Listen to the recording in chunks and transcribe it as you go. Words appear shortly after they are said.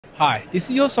Hi, this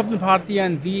is your Sapna Bharti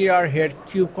and we are here at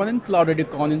KubeCon and Cloud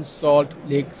ReadyCon in Salt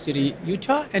Lake City,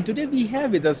 Utah. And today we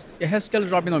have with us Yechezkel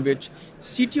Rabinovich,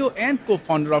 CTO and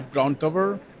co-founder of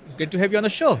groundcover. It's great to have you on the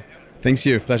show. Thanks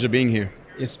you. Pleasure being here.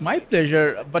 It's my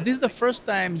pleasure, but this is the first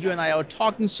time you and I are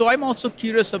talking, so I'm also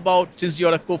curious about, since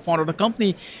you're a co-founder of the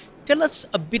company, tell us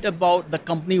a bit about the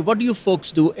company. What do you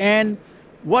folks do and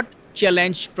what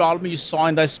challenge, problem you saw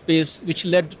in that space which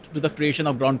led to the creation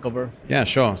of groundcover? Yeah,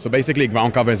 sure. So basically,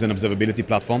 groundcover is an observability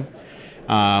platform.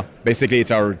 Basically,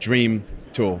 it's our dream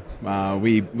tool.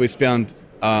 We spent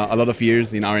a lot of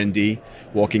years in R&D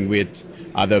working with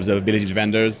other observability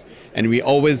vendors, and we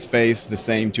always face the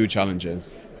same two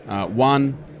challenges.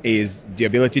 One is the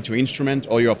ability to instrument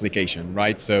all your application,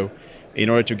 right? So in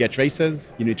order to get traces,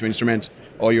 you need to instrument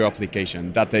all your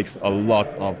application. That takes a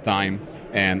lot of time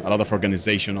and a lot of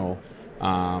organizational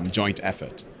joint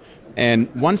effort.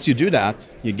 And once you do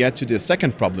that, you get to the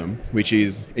second problem, which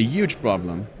is a huge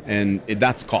problem, and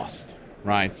that's cost,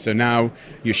 right? So now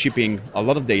you're shipping a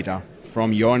lot of data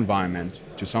from your environment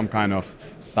to some kind of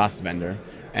SaaS vendor,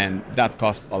 and that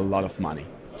costs a lot of money.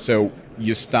 So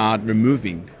you start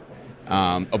removing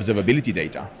observability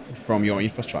data from your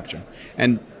infrastructure.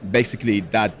 And basically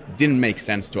that didn't make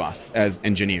sense to us as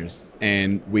engineers.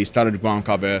 And we started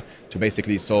groundcover to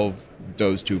basically solve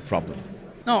those two problems.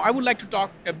 Now, I would like to talk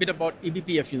a bit about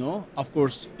eBPF. Of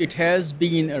course, it has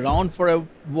been around for a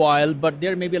while, but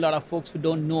there may be a lot of folks who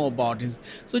don't know about it.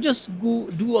 So just go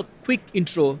do a quick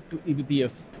intro to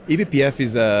eBPF. eBPF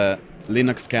is a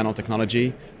Linux kernel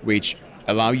technology which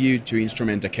allows you to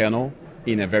instrument a kernel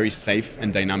in a very safe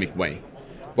and dynamic way.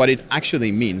 What it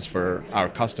actually means for our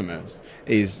customers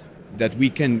is that we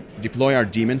can deploy our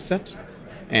daemon set,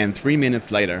 and 3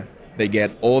 minutes later, they get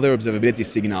all their observability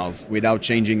signals without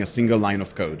changing a single line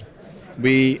of code.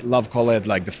 We call it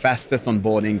like the fastest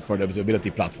onboarding for the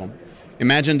observability platform.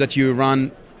 Imagine that you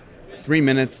run 3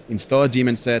 minutes, install a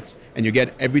daemon set, and you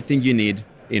get everything you need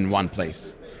in one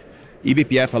place.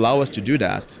 eBPF allows us to do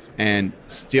that and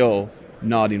still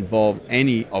not involve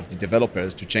any of the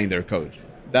developers to change their code.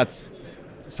 That's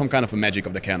some kind of a magic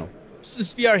of the kernel.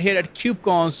 Since we are here at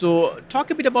KubeCon, so talk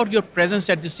a bit about your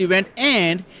presence at this event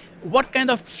and what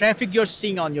kind of traffic you're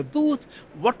seeing on your booth,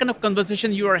 what kind of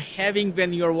conversation you are having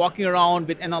when you're walking around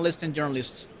with analysts and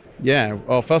journalists. Yeah,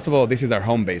 well, first of all, this is our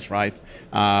home base, right?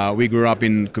 We grew up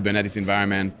in Kubernetes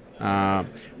environment.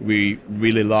 We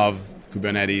really love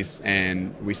Kubernetes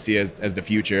and we see it as the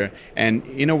future. And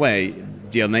in a way,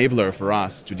 the enabler for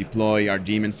us to deploy our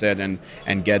daemon set and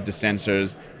get the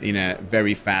sensors in a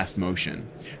very fast motion.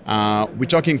 We're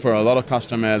talking for a lot of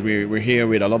customers. We're here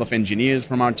with a lot of engineers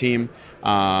from our team,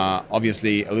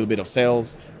 obviously a little bit of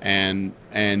sales and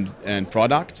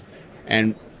product.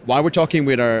 And while we're talking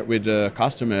with the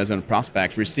customers and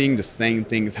prospects, we're seeing the same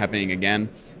things happening again.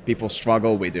 People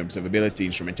struggle with the observability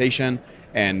instrumentation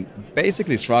and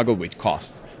basically struggle with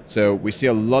cost. So we see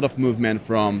a lot of movement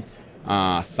from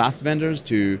SaaS vendors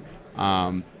to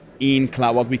in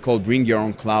cloud, what we call bring your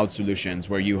own cloud solutions,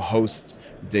 where you host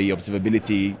the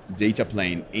observability data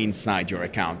plane inside your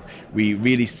account. We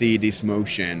really see this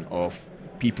motion of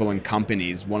people and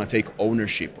companies want to take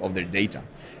ownership of their data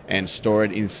and store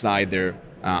it inside their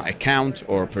account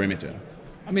or perimeter.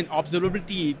 I mean,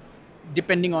 observability,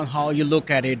 depending on how you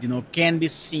look at it, can be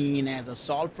seen as a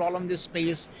solved problem in this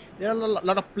space. There are a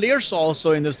lot of players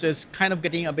also in this space, kind of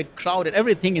getting a bit crowded.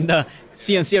 Everything in the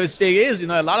CNCF space is,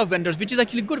 a lot of vendors, which is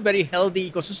actually good, very healthy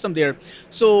ecosystem there.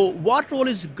 So what role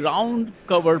is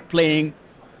groundcover playing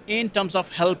in terms of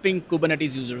helping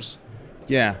Kubernetes users?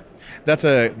 Yeah, that's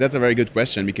a very good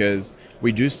question, because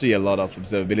we do see a lot of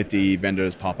observability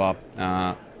vendors pop up.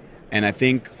 And I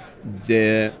think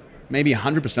maybe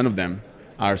 100% of them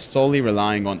are solely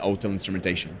relying on OTel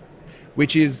instrumentation,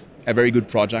 which is a very good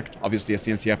project, obviously a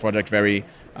CNCF project, very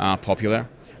popular,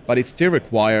 but it still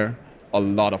requires a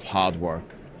lot of hard work.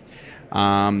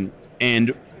 And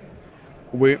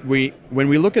when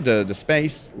we look at the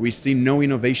space, we see no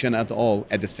innovation at all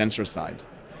at the sensor side.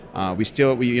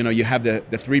 You have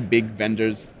the three big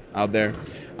vendors out there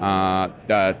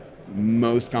that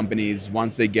most companies,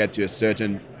 once they get to a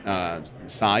certain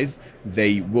size,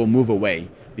 they will move away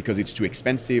because it's too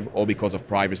expensive or because of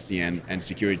privacy and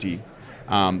security.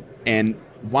 And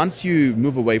once you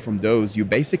move away from those, you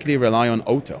basically rely on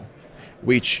OTel,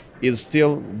 which is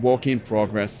still work in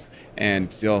progress and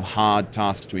still hard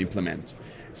task to implement,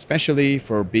 especially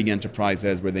for big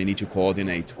enterprises where they need to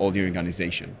coordinate all the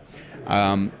organization.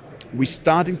 We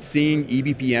started seeing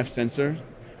eBPF sensors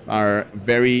are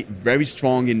very, very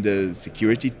strong in the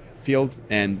security field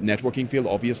and networking field,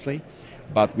 obviously,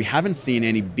 but we haven't seen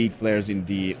any big players in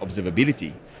the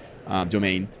observability.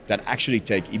 domain that actually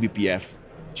take eBPF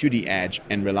to the edge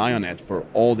and rely on it for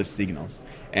all the signals.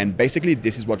 And basically,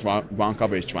 this is what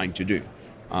groundcover is trying to do.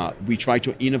 We try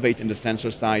to innovate in the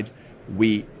sensor side.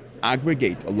 We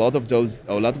aggregate a lot of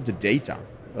the data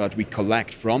that we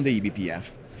collect from the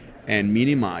eBPF and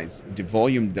minimize the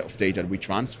volume of data that we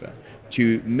transfer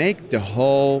to make the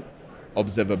whole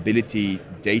observability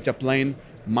data plane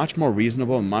much more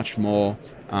reasonable, much more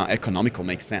economical,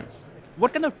 makes sense.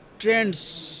 What kind of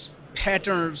trends,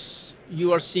 patterns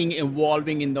you are seeing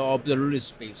evolving in the observability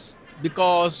space?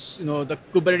 Because the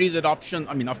Kubernetes adoption,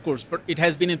 I mean, of course, it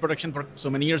has been in production for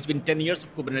so many years, been 10 years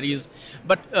of Kubernetes,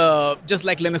 but just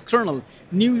like Linux kernel,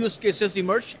 new use cases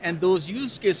emerge, and those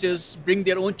use cases bring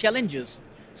their own challenges.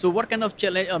 So what kind of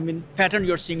pattern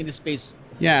you're seeing in this space?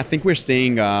 Yeah, I think we're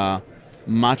seeing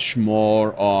much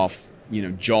more of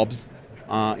jobs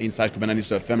inside Kubernetes,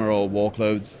 so ephemeral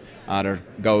workloads that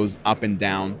goes up and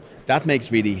down. That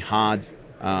makes really hard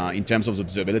in terms of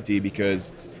observability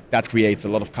because that creates a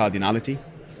lot of cardinality,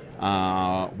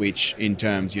 which in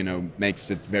terms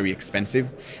makes it very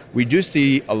expensive. We do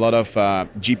see a lot of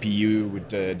GPU with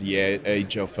the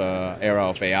age of era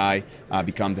of AI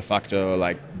become de facto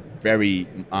like very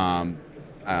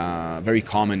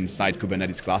common inside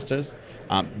Kubernetes clusters.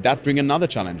 That brings another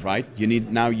challenge, right? You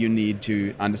need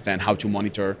to understand how to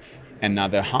monitor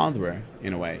another hardware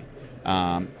in a way.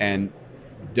 And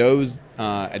those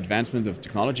advancements of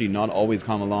technology not always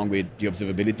come along with the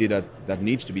observability that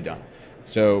needs to be done.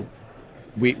 So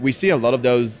we see a lot of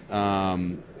those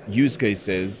use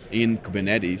cases in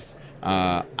Kubernetes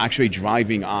actually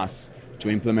driving us to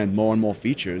implement more and more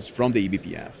features from the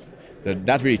eBPF. So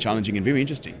that's really challenging and very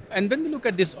interesting. And when we look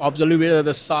at this observability,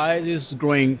 the size is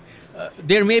growing.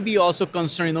 There may be also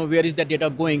concern, where is that data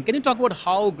going? Can you talk about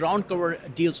how groundcover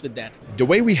deals with that? The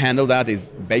way we handle that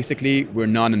is basically we're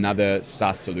not another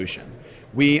SaaS solution.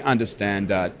 We understand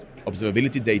that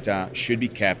observability data should be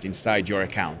kept inside your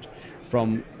account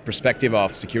from perspective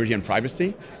of security and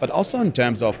privacy, but also in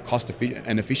terms of cost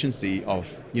and efficiency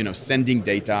of sending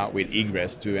data with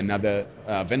egress to another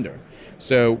vendor.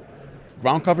 So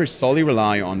groundcover solely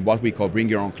rely on what we call Bring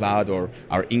Your Own Cloud or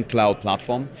our in-cloud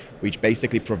platform, which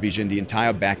basically provision the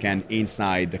entire backend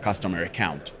inside the customer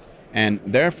account. And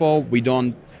therefore, we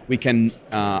can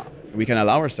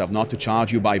allow ourselves not to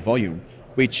charge you by volume,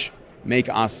 which make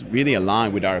us really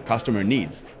align with our customer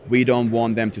needs. We don't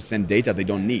want them to send data they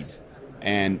don't need.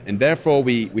 And therefore,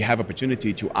 we have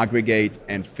opportunity to aggregate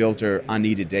and filter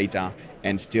unneeded data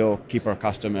and still keep our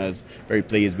customers very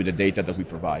pleased with the data that we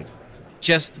provide.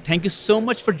 Jess, thank you so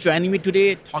much for joining me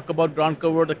today. Talk about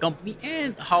groundcover, the company,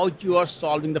 and how you are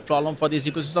solving the problem for this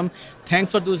ecosystem.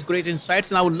 Thanks for those great insights,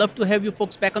 and I would love to have you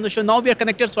folks back on the show. Now we are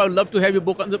connected, so I would love to have you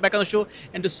back on the show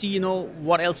and to see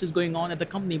what else is going on at the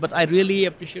company. But I really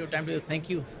appreciate your time today. Thank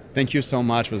you. Thank you so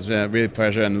much. It was a real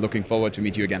pleasure, and looking forward to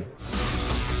meet you again.